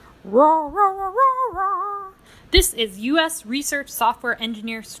Rah, rah, rah, rah, rah. This is U.S. Research Software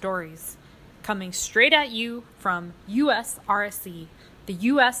Engineer Stories, coming straight at you from U.S. RSE, the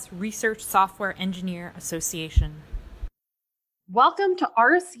U.S. Research Software Engineer Association. Welcome to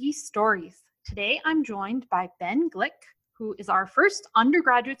RSE Stories. Today I'm joined by Ben Glick, who is our first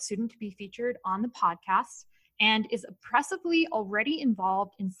undergraduate student to be featured on the podcast and is impressively already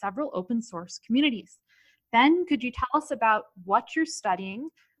involved in several open source communities. Ben, could you tell us about what you're studying,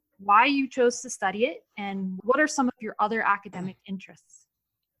 why you chose to study it, and what are some of your other academic interests?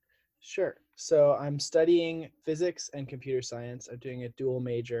 Sure. So I'm studying physics and computer science. I'm doing a dual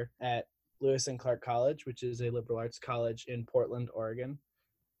major at Lewis and Clark College, which is a liberal arts college in Portland, Oregon.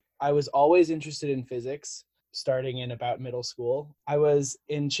 I was always interested in physics starting in about middle school. I was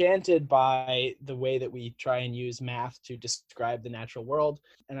enchanted by the way that we try and use math to describe the natural world.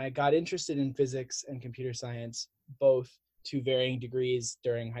 And I got interested in physics and computer science both to varying degrees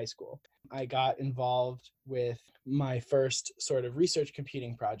during high school. I got involved with my first sort of research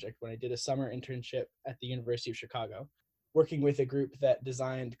computing project when I did a summer internship at the University of Chicago, working with a group that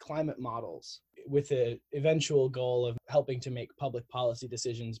designed climate models with the eventual goal of helping to make public policy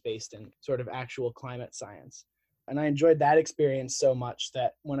decisions based in sort of actual climate science. And I enjoyed that experience so much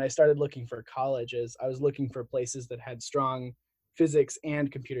that when I started looking for colleges, I was looking for places that had strong physics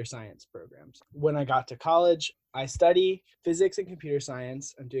and computer science programs. When I got to college, I study physics and computer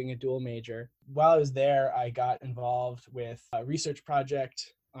science. I'm doing a dual major. While I was there, I got involved with a research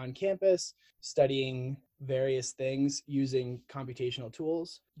project on campus, studying various things using computational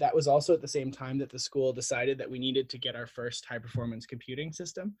tools. That was also at the same time that the school decided that we needed to get our first high performance computing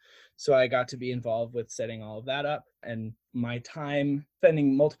system. So I got to be involved with setting all of that up. And my time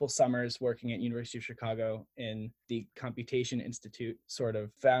spending multiple summers working at University of Chicago in the Computation Institute sort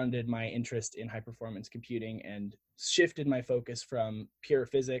of founded my interest in high performance computing and shifted my focus from pure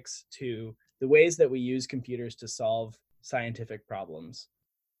physics to the ways that we use computers to solve scientific problems.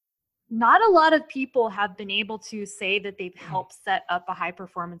 Not a lot of people have been able to say that they've helped set up a high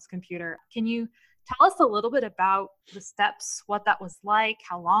performance computer. Can you tell us a little bit about the steps, what that was like,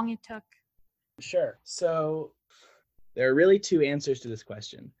 how long it took? Sure. So there are really two answers to this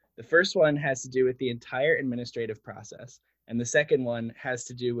question. The first one has to do with the entire administrative process, and the second one has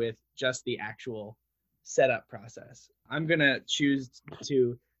to do with just the actual setup process. I'm going to choose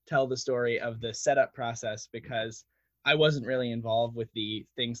to tell the story of the setup process because I wasn't really involved with the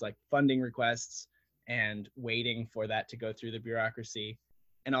things like funding requests and waiting for that to go through the bureaucracy.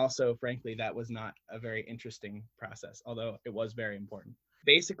 And also, frankly, that was not a very interesting process, although it was very important.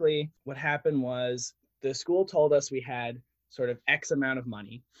 Basically, what happened was the school told us we had sort of X amount of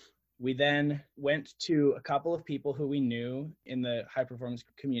money. We then went to a couple of people who we knew in the high performance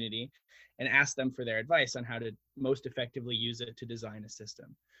community and asked them for their advice on how to most effectively use it to design a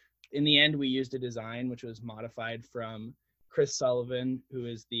system. In the end, we used a design which was modified from Chris Sullivan, who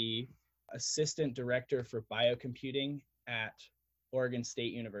is the assistant director for biocomputing at Oregon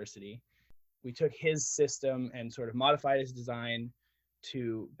State University. We took his system and sort of modified his design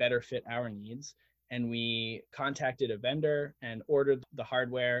to better fit our needs. And we contacted a vendor and ordered the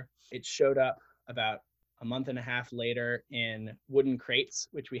hardware. It showed up about a month and a half later in wooden crates,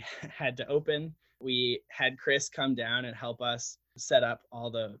 which we had to open. We had Chris come down and help us set up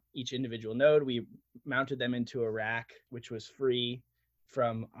each individual node. We mounted them into a rack, which was free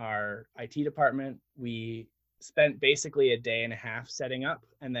from our IT department. We spent basically a day and a half setting up,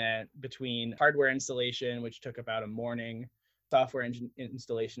 and then between hardware installation, which took about a morning, software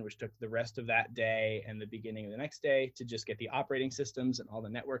installation, which took the rest of that day and the beginning of the next day to just get the operating systems and all the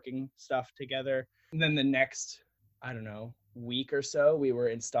networking stuff together. And then the next, I don't know, week or so, we were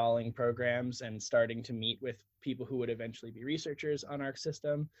installing programs and starting to meet with people who would eventually be researchers on our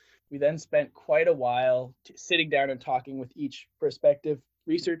system. We then spent quite a while sitting down and talking with each prospective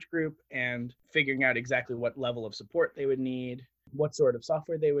research group and figuring out exactly what level of support they would need, what sort of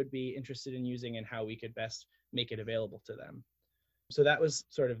software they would be interested in using, and how we could best make it available to them. So that was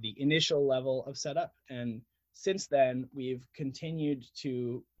sort of the initial level of setup. And since then, we've continued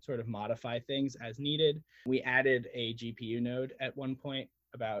to sort of modify things as needed. We added a GPU node at one point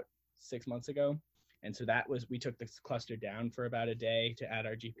about 6 months ago. And so we took the cluster down for about a day to add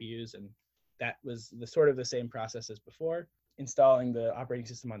our GPUs. And that was the sort of the same process as before, installing the operating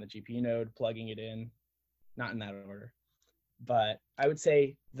system on the GPU node, plugging it in, not in that order. But I would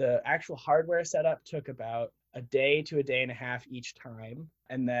say the actual hardware setup took about a day to a day and a half each time.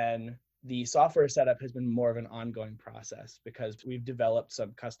 And then the software setup has been more of an ongoing process because we've developed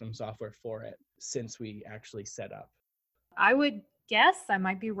some custom software for it since we actually set up. I would guess, I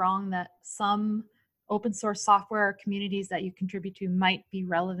might be wrong, that some open source software communities that you contribute to might be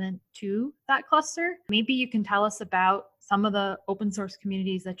relevant to that cluster. Maybe you can tell us about some of the open source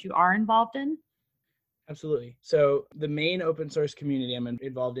communities that you are involved in. Absolutely. So the main open source community I'm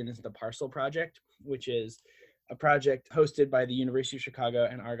involved in is the Parcel project, which is a project hosted by the University of Chicago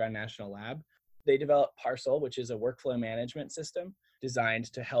and Argonne National Lab. They developed Parcel, which is a workflow management system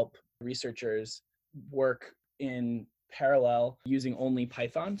designed to help researchers work in parallel using only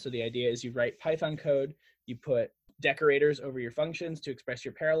Python. So the idea is you write Python code, you put decorators over your functions to express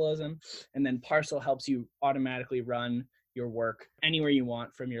your parallelism, and then Parcel helps you automatically run your work anywhere you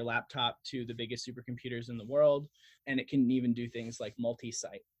want, from your laptop to the biggest supercomputers in the world. And it can even do things like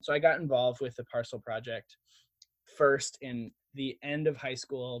multi-site. So I got involved with the Parcel project first in the end of high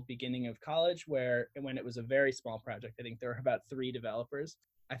school, beginning of college, when it was a very small project. I think there were about 3 developers.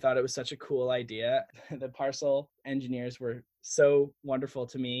 I thought it was such a cool idea. The Parcel engineers were so wonderful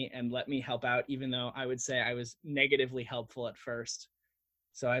to me and let me help out, even though I would say I was negatively helpful at first.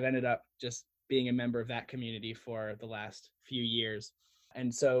 So I've ended up just being a member of that community for the last few years.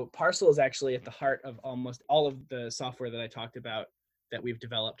 And so Parcel is actually at the heart of almost all of the software that I talked about that we've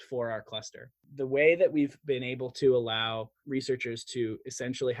developed for our cluster. The way that we've been able to allow researchers to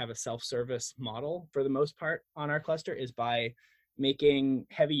essentially have a self-service model for the most part on our cluster is by making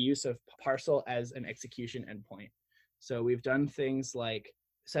heavy use of Parcel as an execution endpoint. So we've done things like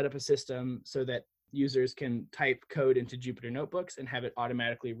set up a system so that users can type code into Jupyter notebooks and have it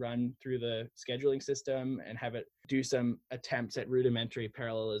automatically run through the scheduling system and have it do some attempts at rudimentary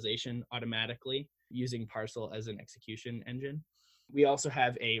parallelization automatically using Parcel as an execution engine. We also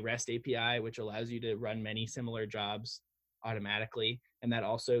have a REST API, which allows you to run many similar jobs automatically, and that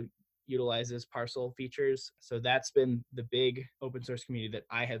also utilizes Parcel features. So that's been the big open source community that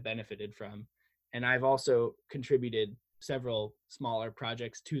I have benefited from. And I've also contributed several smaller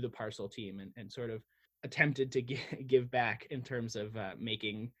projects to the Parcel team and sort of attempted to give back in terms of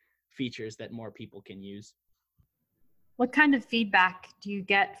making features that more people can use. What kind of feedback do you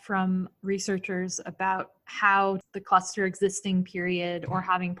get from researchers about how the cluster existing period or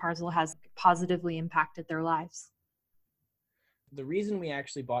having Parcel has positively impacted their lives? The reason we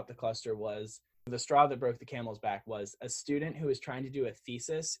actually bought the cluster was the straw that broke the camel's back was a student who was trying to do a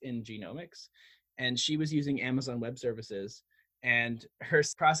thesis in genomics, and she was using Amazon Web Services, and her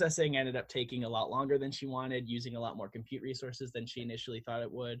processing ended up taking a lot longer than she wanted, using a lot more compute resources than she initially thought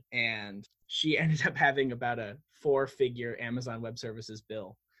it would. And she ended up having about a 4-figure Amazon Web Services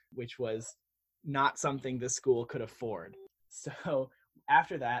bill, which was not something the school could afford. So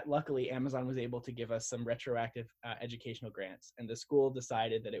after that, luckily, Amazon was able to give us some retroactive educational grants, and the school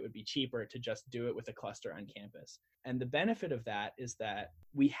decided that it would be cheaper to just do it with a cluster on campus. And the benefit of that is that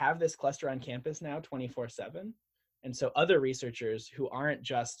we have this cluster on campus now 24/7. And so other researchers who aren't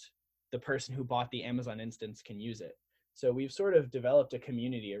just the person who bought the Amazon instance can use it. So we've sort of developed a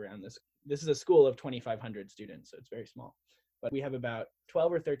community around this. This is a school of 2,500 students, so it's very small. But we have about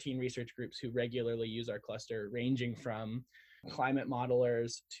 12 or 13 research groups who regularly use our cluster, ranging from climate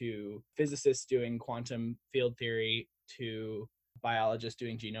modelers to physicists doing quantum field theory to biologists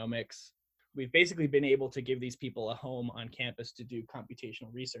doing genomics. We've basically been able to give these people a home on campus to do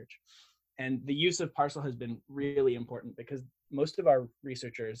computational research. And the use of Parcel has been really important because most of our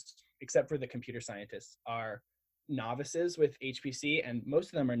researchers, except for the computer scientists, are novices with HPC, and most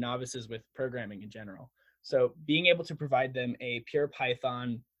of them are novices with programming in general. So being able to provide them a pure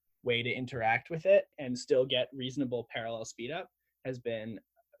Python way to interact with it and still get reasonable parallel speed up has been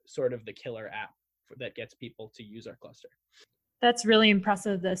sort of the killer app that gets people to use our cluster. That's really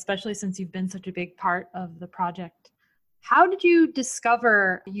impressive, especially since you've been such a big part of the project. How did you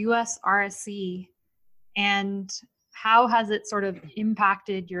discover US RSE, and how has it sort of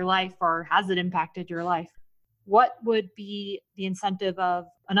impacted your life, or has it impacted your life? What would be the incentive of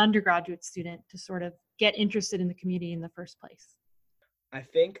an undergraduate student to sort of get interested in the community in the first place? I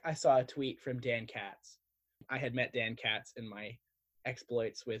think I saw a tweet from Dan Katz. I had met Dan Katz in my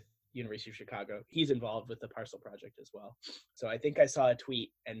exploits with University of Chicago. He's involved with the Parcel project as well. So I think I saw a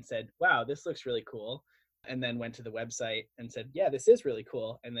tweet and said, wow, this looks really cool. And then went to the website and said, yeah, this is really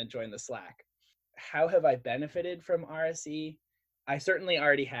cool. And then joined the Slack. How have I benefited from RSE? I certainly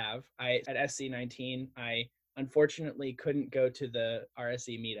already have. At SC19, I unfortunately couldn't go to the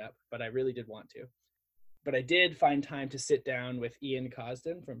RSE meetup, but I really did want to. But I did find time to sit down with Ian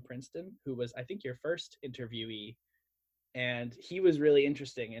Cosden from Princeton, who was, I think, your first interviewee. And he was really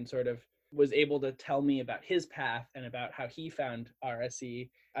interesting and sort of was able to tell me about his path and about how he found RSE.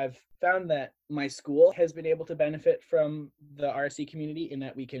 I've found that my school has been able to benefit from the RSE community in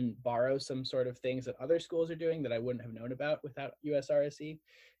that we can borrow some sort of things that other schools are doing that I wouldn't have known about without US RSE.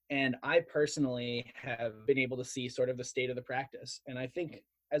 And I personally have been able to see sort of the state of the practice. And I think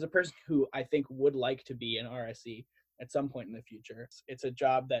as a person who I think would like to be an RSE at some point in the future, it's a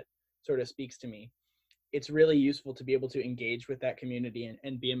job that sort of speaks to me. It's really useful to be able to engage with that community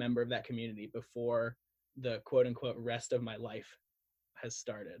and be a member of that community before the quote unquote rest of my life has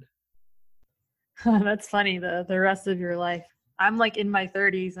started. That's funny, the rest of your life. I'm like in my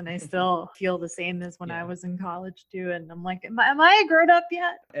 30s and I still feel the same as when I was in college too. And I'm like, am I a grown up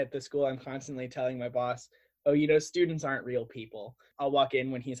yet? At the school, I'm constantly telling my boss, oh, students aren't real people. I'll walk in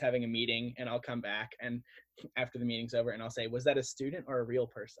when he's having a meeting and I'll come back and after the meeting's over and I'll say, was that a student or a real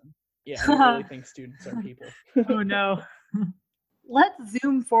person? Yeah, I don't really think students are people. Oh no. Let's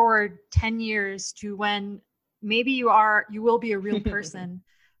zoom forward 10 years to when maybe you will be a real person.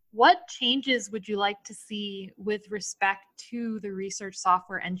 What changes would you like to see with respect to the research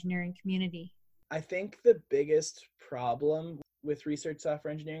software engineering community? I think the biggest problem with research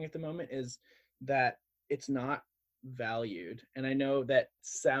software engineering at the moment is that it's not valued. And I know that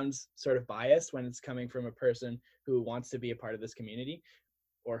sounds sort of biased when it's coming from a person who wants to be a part of this community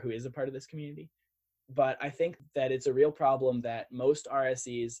or who is a part of this community. But I think that it's a real problem that most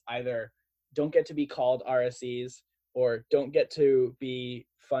RSEs either don't get to be called RSEs or don't get to be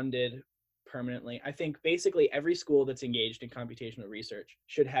funded permanently. I think basically every school that's engaged in computational research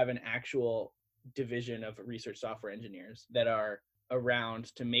should have an actual division of research software engineers that are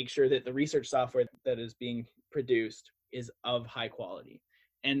around to make sure that the research software that is being produced is of high quality.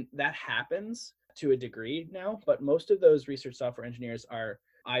 And that happens to a degree now, but most of those research software engineers are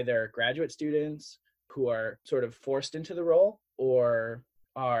either graduate students who are sort of forced into the role, or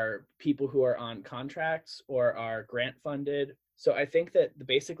are people who are on contracts or are grant funded. So I think that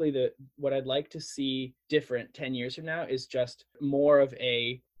basically what I'd like to see different 10 years from now is just more of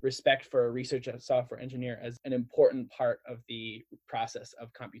a respect for a research software engineer as an important part of the process of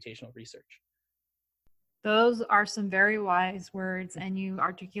computational research. Those are some very wise words, and you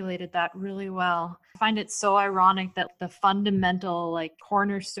articulated that really well. I find it so ironic that the fundamental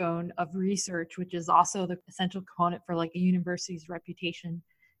cornerstone of research, which is also the essential component for a university's reputation,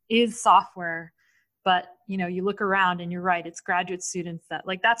 is software. But you look around and you're right, it's graduate students that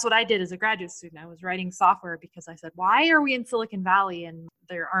that's what I did as a graduate student. I was writing software because I said, why are we in Silicon Valley and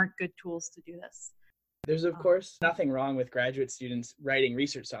there aren't good tools to do this? There's of course nothing wrong with graduate students writing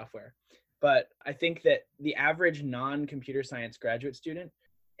research software. But I think that the average non-computer science graduate student,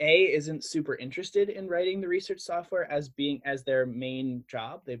 isn't super interested in writing the research software as their main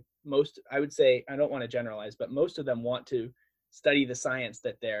job. I would say, I don't want to generalize, but most of them want to study the science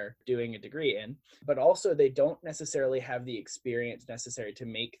that they're doing a degree in. But also they don't necessarily have the experience necessary to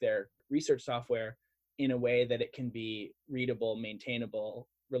make their research software in a way that it can be readable, maintainable,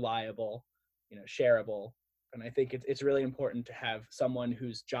 reliable, shareable. And I think it's really important to have someone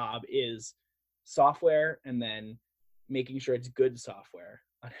whose job is software and then making sure it's good software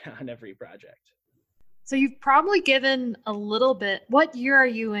on every project. So you've probably given a little bit. What year are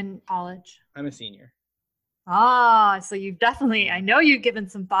you in college? I'm a senior. So you've definitely, I know you've given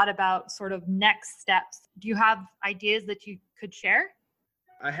some thought about sort of next steps. Do you have ideas that you could share?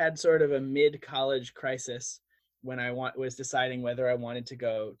 I had sort of a mid-college crisis when I was deciding whether I wanted to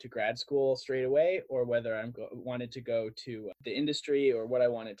go to grad school straight away or whether I wanted to go to the industry or what I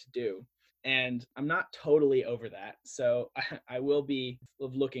wanted to do. And I'm not totally over that. So I will be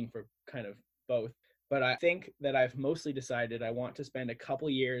looking for kind of both. But I think that I've mostly decided I want to spend a couple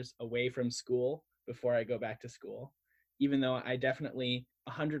years away from school before I go back to school, even though I definitely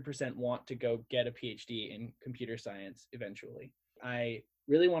 100% want to go get a PhD in computer science eventually. I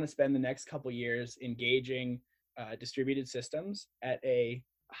really want to spend the next couple years engaging distributed systems at a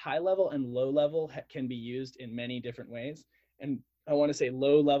high level and low level can be used in many different ways. And I want to say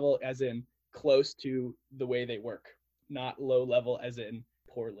low level as in close to the way they work, not low level as in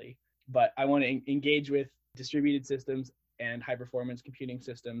poorly. But I want to engage with distributed systems and high performance computing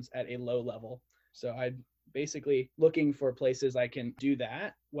systems at a low level. So I'm basically looking for places I can do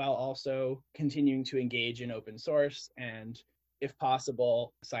that while also continuing to engage in open source and, if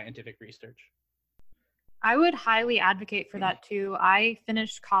possible, scientific research. I would highly advocate for that too. I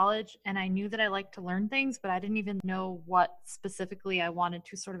finished college and I knew that I liked to learn things, but I didn't even know what specifically I wanted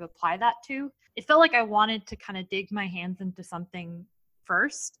to sort of apply that to. It felt like I wanted to kind of dig my hands into something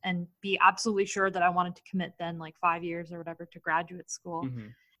first and be absolutely sure that I wanted to commit then 5 years or whatever to graduate school. Mm-hmm.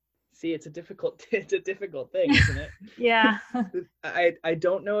 See, it's a difficult thing, isn't it? Yeah. I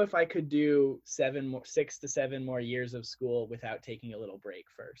don't know if I could do 6 to 7 more years of school without taking a little break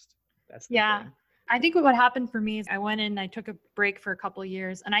first. That's the thing. I think what happened for me is I went in, I took a break for a couple of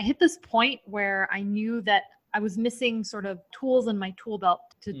years, and I hit this point where I knew that I was missing sort of tools in my tool belt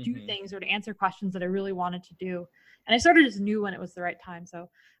to do Mhm. things or to answer questions that I really wanted to do. And I sort of just knew when it was the right time. So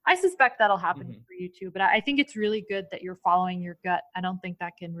I suspect that'll happen Mhm. for you too. But I think it's really good that you're following your gut. I don't think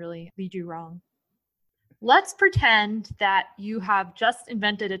that can really lead you wrong. Let's pretend that you have just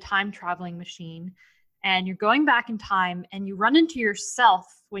invented a time traveling machine and you're going back in time and you run into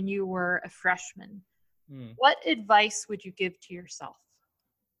yourself when you were a freshman. Mm. What advice would you give to yourself?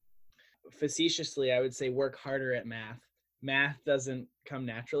 Facetiously, I would say work harder at math. Math doesn't come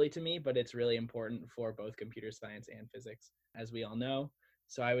naturally to me, but it's really important for both computer science and physics, as we all know.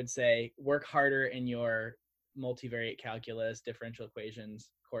 So I would say work harder in your multivariate calculus, differential equations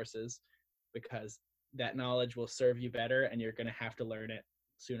courses, because that knowledge will serve you better and you're going to have to learn it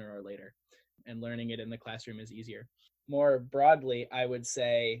sooner or later. And learning it in the classroom is easier. More broadly, I would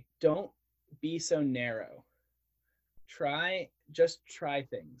say don't be so narrow. Just try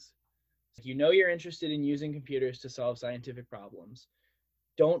things. If you know you're interested in using computers to solve scientific problems,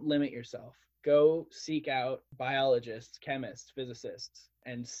 don't limit yourself. Go seek out biologists, chemists, physicists,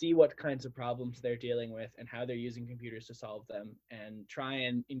 and see what kinds of problems they're dealing with and how they're using computers to solve them, and try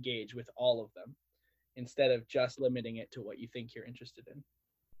and engage with all of them instead of just limiting it to what you think you're interested in.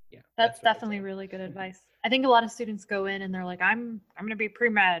 Yeah, That's that's what I'd definitely say. really good advice. I think a lot of students go in and they're like, I'm going to be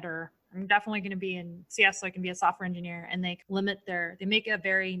pre-med, or I'm definitely going to be in CS so I can be a software engineer, and they make a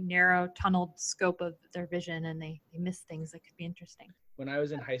very narrow tunneled scope of their vision, and they miss things that could be interesting. When I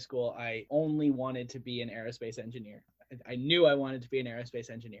was in high school, I only wanted to be an aerospace engineer. I knew I wanted to be an aerospace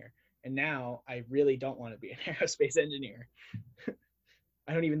engineer. And now I really don't want to be an aerospace engineer.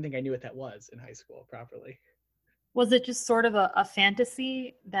 I don't even think I knew what that was in high school properly. Was it just sort of a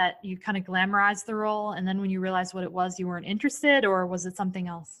fantasy that you kind of glamorized the role, and then when you realized what it was, you weren't interested, or was it something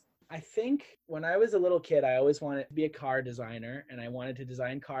else? I think when I was a little kid, I always wanted to be a car designer, and I wanted to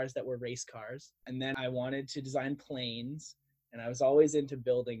design cars that were race cars. And then I wanted to design planes, and I was always into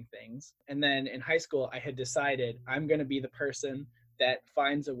building things. And then in high school, I had decided I'm going to be the person that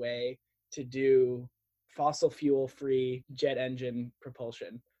finds a way to do fossil fuel free jet engine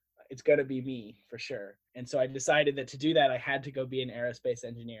propulsion. It's going to be me for sure. And so I decided that to do that, I had to go be an aerospace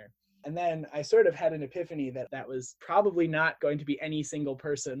engineer. And then I sort of had an epiphany that that was probably not going to be any single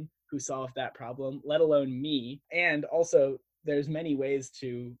person who solved that problem, let alone me. And also, there's many ways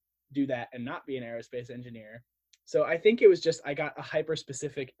to do that and not be an aerospace engineer. So I think it was just I got a hyper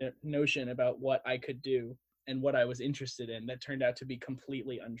specific notion about what I could do and what I was interested in that turned out to be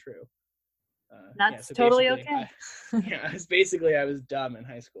completely untrue. Yeah, That's so totally basically, okay. I was dumb in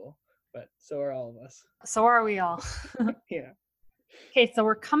high school, but so are all of us. So are we all. Yeah. Okay, so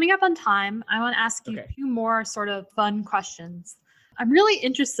we're coming up on time. I want to ask you Okay. two more sort of fun questions. I'm really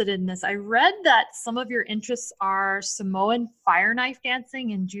interested in this. I read that some of your interests are Samoan fire knife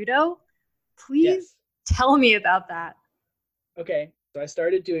dancing and judo. Please Yes. tell me about that. Okay. So I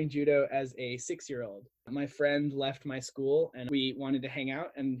started doing judo as a 6-year-old. My friend left my school and we wanted to hang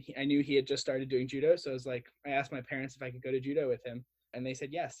out, and I knew he had just started doing judo. So I was like, I asked my parents if I could go to judo with him, and they said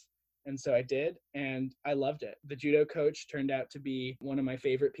yes. And so I did, and I loved it. The judo coach turned out to be one of my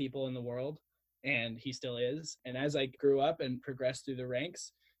favorite people in the world, and he still is. And as I grew up and progressed through the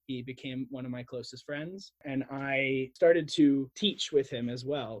ranks, he became one of my closest friends. And I started to teach with him as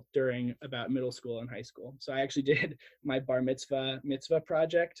well during about middle school and high school. So I actually did my bar mitzvah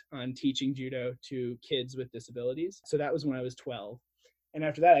project on teaching judo to kids with disabilities. So that was when I was 12. And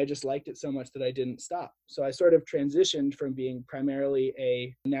after that, I just liked it so much that I didn't stop. So I sort of transitioned from being primarily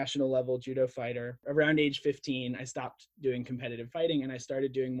a national level judo fighter. Around age 15, I stopped doing competitive fighting and I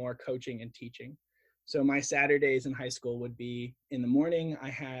started doing more coaching and teaching. So my Saturdays in high school would be in the morning,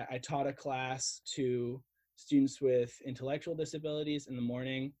 I taught a class to students with intellectual disabilities in the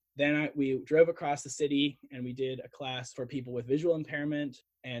morning. Then we drove across the city and we did a class for people with visual impairment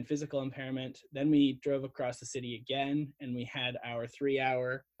and physical impairment. Then we drove across the city again and we had our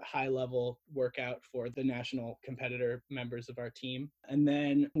 3-hour high level workout for the national competitor members of our team. And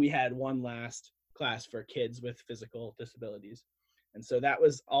then we had one last class for kids with physical disabilities. And so that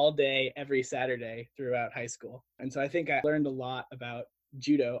was all day, every Saturday throughout high school. And so I think I learned a lot about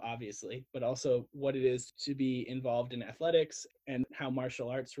judo, obviously, but also what it is to be involved in athletics and how martial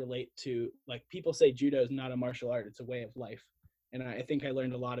arts relate to, like, people say judo is not a martial art, it's a way of life. And I think I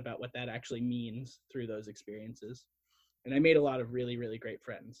learned a lot about what that actually means through those experiences. And I made a lot of really, really great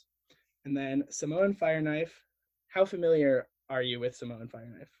friends. And then Samoan Fire Knife, how familiar are you with Samoan Fire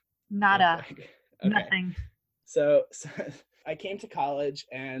Knife? Real Nada. quick. Okay. Nothing. So I came to college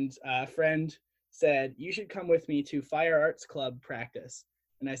and a friend said, you should come with me to Fire Arts Club practice.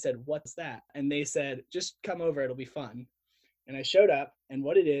 And I said, what's that? And they said, just come over, it'll be fun. And I showed up, and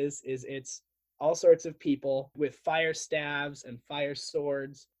what it is it's all sorts of people with fire staves and fire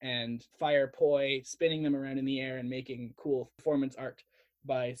swords and fire poi, spinning them around in the air and making cool performance art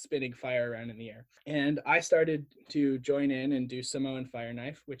by spinning fire around in the air. And I started to join in and do Samoan Fire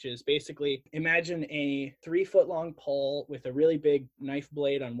Knife, which is basically, imagine a 3-foot long pole with a really big knife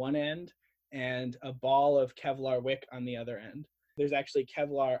blade on one end and a ball of Kevlar wick on the other end. There's actually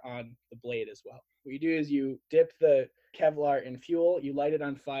Kevlar on the blade as well. What you do is you dip the Kevlar in fuel, you light it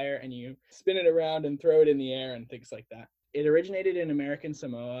on fire, and you spin it around and throw it in the air and things like that. It originated in American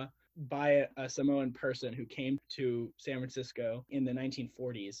Samoa by a Samoan person who came to San Francisco in the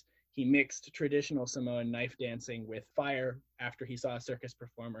 1940s. He mixed traditional Samoan knife dancing with fire after he saw a circus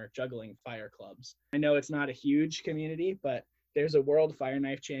performer juggling fire clubs. I know it's not a huge community, but there's a World Fire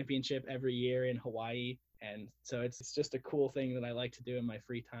Knife Championship every year in Hawaii. And so it's just a cool thing that I like to do in my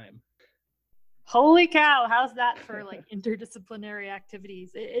free time. Holy cow, how's that for like interdisciplinary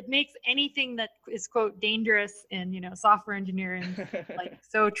activities? It makes anything that is, quote, dangerous in, software engineering like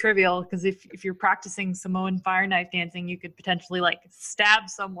so trivial, because if you're practicing Samoan fire knife dancing, you could potentially like stab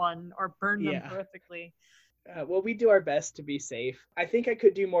someone or burn them horrifically. Well, we do our best to be safe. I think I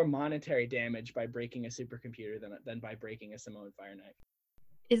could do more monetary damage by breaking a supercomputer than by breaking a Samoan fire knife.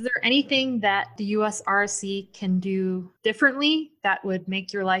 Is there anything that the US RSE can do differently that would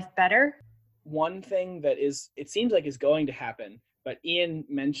make your life better? One thing that it seems like is going to happen, but Ian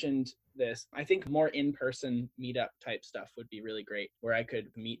mentioned this, I think more in-person meetup type stuff would be really great, where I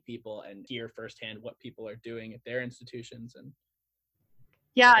could meet people and hear firsthand what people are doing at their institutions. And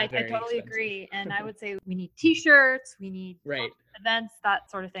yeah, I totally agree. And I would say we need t-shirts, we need events,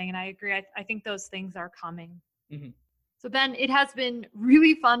 that sort of thing. And I agree. I think those things are coming. Mm-hmm. So Ben, it has been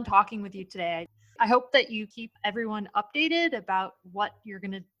really fun talking with you today. I hope that you keep everyone updated about what you're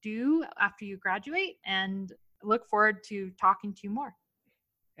going to do after you graduate, and look forward to talking to you more.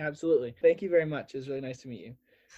 Absolutely. Thank you very much. It was really nice to meet you.